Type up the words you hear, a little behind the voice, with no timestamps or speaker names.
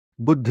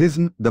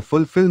Buddhism, the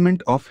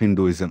fulfillment of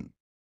Hinduism.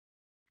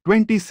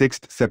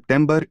 26th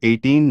September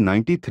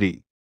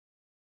 1893.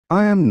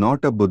 I am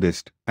not a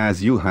Buddhist,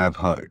 as you have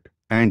heard,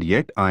 and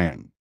yet I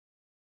am.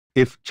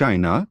 If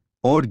China,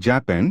 or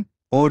Japan,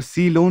 or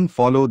Ceylon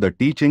follow the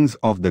teachings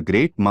of the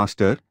great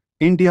master,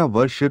 India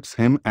worships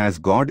him as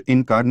God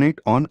incarnate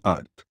on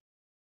earth.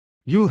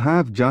 You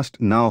have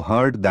just now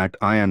heard that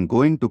I am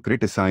going to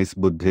criticize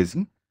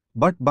Buddhism,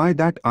 but by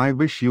that I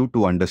wish you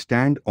to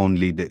understand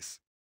only this.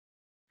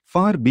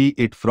 Far be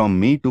it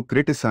from me to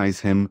criticize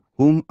him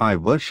whom I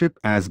worship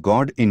as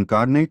God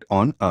incarnate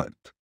on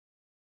earth.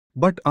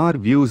 But our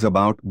views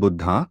about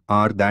Buddha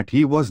are that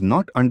he was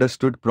not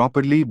understood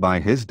properly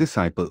by his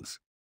disciples.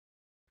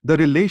 The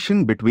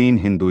relation between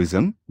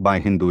Hinduism, by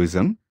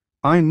Hinduism,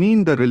 I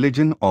mean the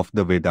religion of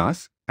the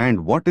Vedas,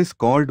 and what is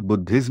called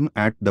Buddhism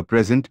at the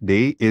present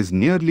day is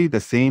nearly the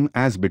same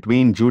as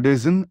between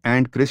Judaism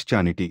and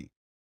Christianity.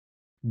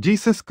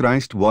 Jesus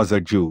Christ was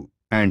a Jew,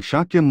 and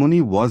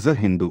Shakyamuni was a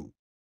Hindu.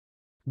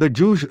 The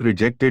Jews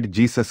rejected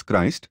Jesus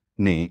Christ,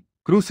 nay,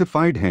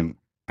 crucified him,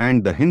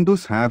 and the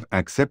Hindus have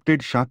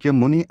accepted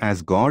Shakyamuni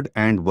as God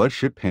and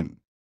worship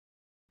him.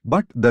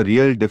 But the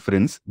real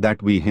difference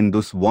that we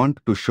Hindus want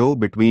to show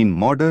between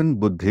modern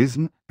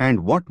Buddhism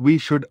and what we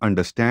should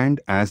understand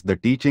as the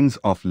teachings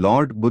of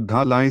Lord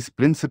Buddha lies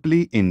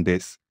principally in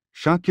this: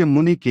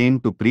 Shakyamuni came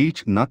to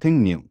preach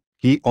nothing new.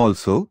 He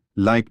also,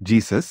 like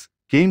Jesus,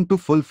 came to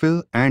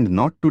fulfill and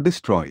not to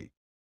destroy.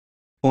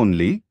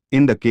 Only,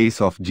 in the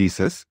case of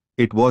Jesus,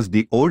 it was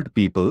the old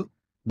people,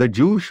 the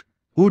Jews,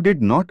 who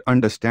did not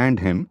understand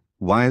him,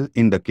 while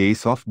in the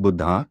case of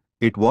Buddha,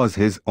 it was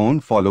his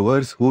own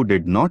followers who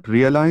did not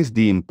realize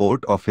the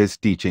import of his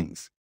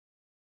teachings.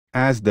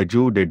 As the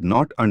Jew did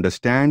not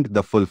understand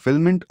the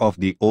fulfillment of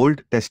the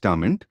Old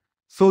Testament,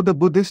 so the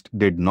Buddhist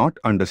did not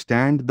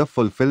understand the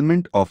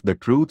fulfillment of the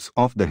truths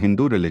of the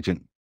Hindu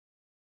religion.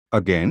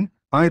 Again,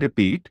 I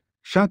repeat,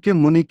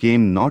 Shakyamuni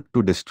came not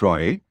to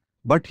destroy,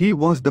 but he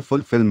was the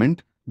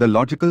fulfillment, the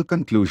logical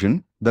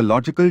conclusion, the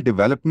logical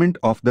development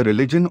of the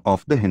religion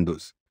of the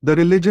Hindus. The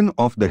religion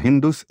of the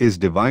Hindus is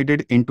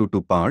divided into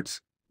two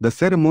parts, the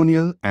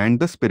ceremonial and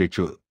the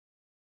spiritual.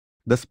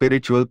 The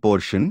spiritual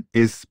portion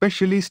is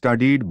specially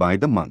studied by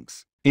the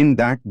monks, in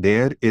that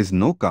there is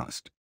no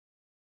caste.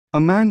 A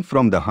man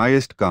from the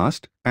highest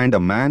caste and a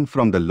man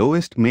from the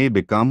lowest may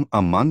become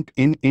a monk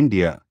in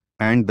India,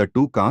 and the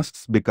two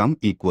castes become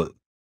equal.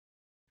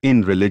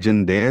 In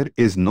religion there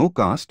is no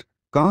caste.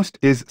 Caste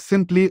is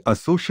simply a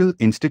social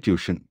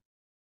institution.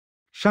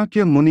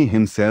 Shakyamuni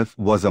himself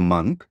was a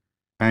monk,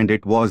 and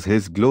it was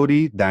his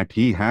glory that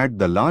he had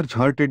the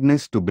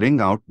large-heartedness to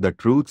bring out the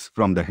truths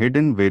from the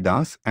hidden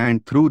Vedas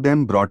and through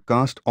them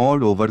broadcast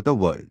all over the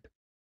world.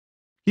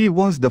 He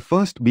was the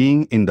first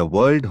being in the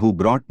world who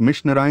brought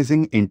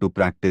missionarizing into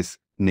practice,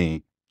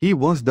 nay, he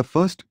was the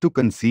first to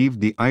conceive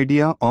the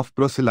idea of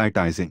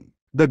proselytizing.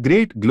 The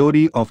great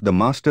glory of the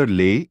Master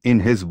lay in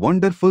his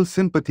wonderful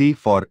sympathy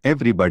for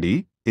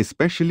everybody,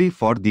 especially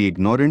for the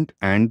ignorant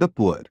and the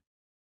poor.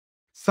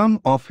 Some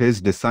of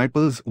his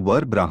disciples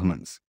were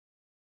Brahmins.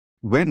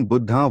 When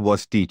Buddha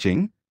was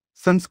teaching,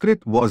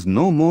 Sanskrit was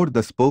no more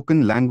the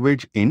spoken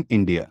language in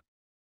India.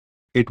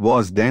 It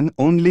was then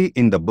only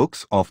in the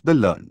books of the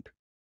learned.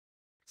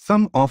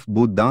 Some of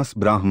Buddha's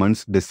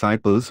Brahmins'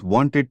 disciples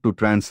wanted to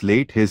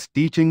translate his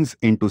teachings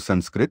into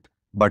Sanskrit,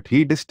 but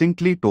he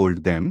distinctly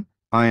told them,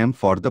 "I am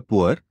for the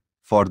poor,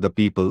 for the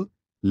people,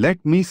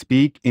 let me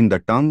speak in the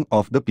tongue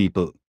of the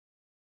people."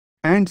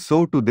 And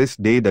so to this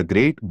day the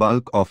great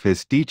bulk of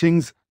his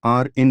teachings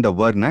are in the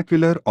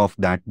vernacular of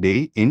that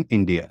day in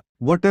India.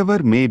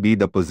 Whatever may be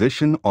the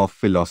position of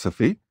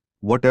philosophy,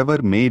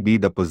 whatever may be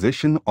the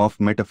position of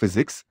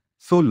metaphysics,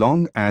 so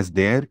long as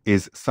there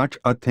is such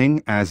a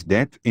thing as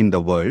death in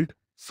the world,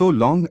 so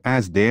long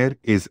as there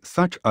is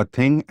such a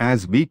thing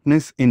as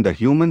weakness in the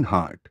human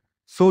heart,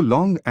 so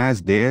long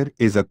as there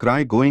is a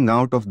cry going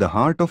out of the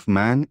heart of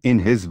man in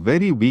his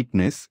very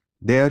weakness,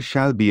 there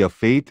shall be a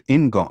faith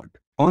in God.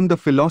 On the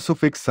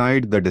philosophic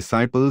side, the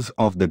disciples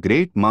of the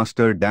great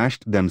master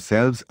dashed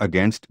themselves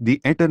against the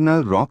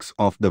eternal rocks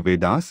of the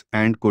Vedas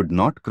and could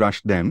not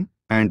crush them,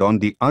 and on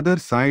the other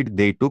side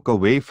they took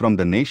away from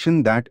the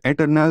nation that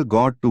eternal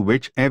God to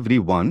which every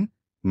one,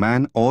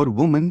 man or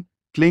woman,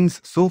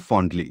 clings so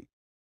fondly.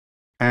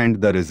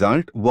 And the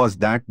result was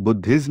that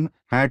Buddhism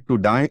had to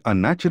die a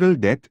natural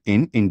death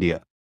in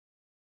India.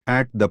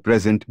 At the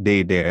present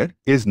day there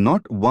is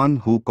not one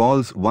who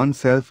calls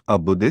oneself a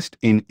Buddhist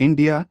in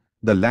India,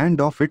 the land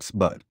of its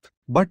birth.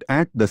 But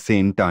at the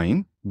same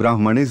time,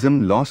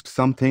 Brahmanism lost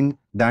something,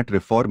 that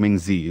reforming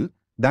zeal,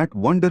 that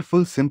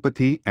wonderful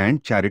sympathy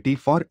and charity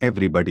for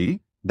everybody,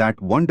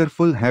 that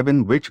wonderful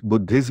heaven which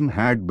Buddhism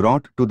had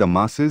brought to the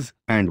masses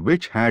and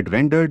which had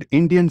rendered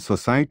Indian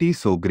society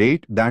so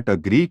great that a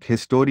Greek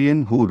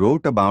historian who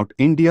wrote about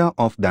India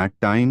of that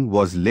time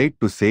was led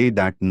to say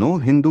that no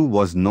Hindu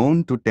was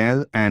known to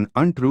tell an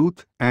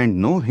untruth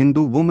and no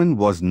Hindu woman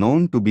was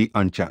known to be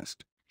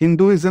unchaste.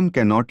 Hinduism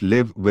cannot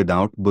live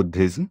without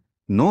Buddhism,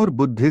 nor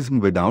Buddhism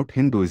without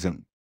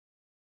Hinduism.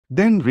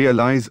 Then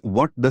realize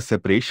what the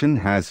separation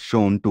has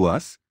shown to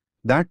us,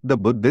 that the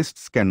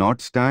Buddhists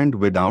cannot stand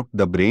without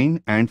the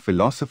brain and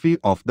philosophy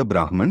of the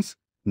Brahmins,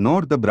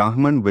 nor the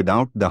Brahman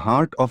without the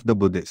heart of the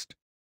Buddhist.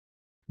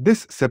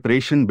 This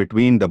separation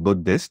between the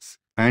Buddhists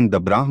and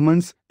the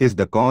Brahmins is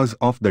the cause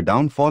of the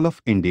downfall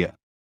of India.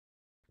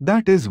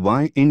 That is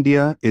why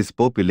India is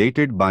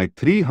populated by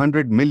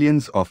 300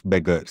 millions of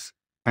beggars,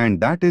 and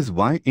that is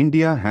why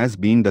India has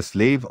been the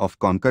slave of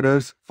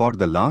conquerors for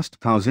the last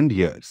 1,000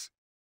 years.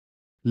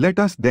 Let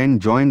us then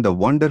join the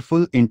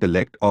wonderful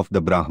intellect of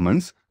the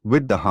Brahmins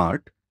with the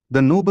heart,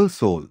 the noble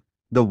soul,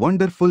 the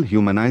wonderful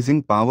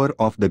humanizing power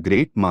of the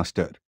great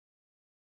master,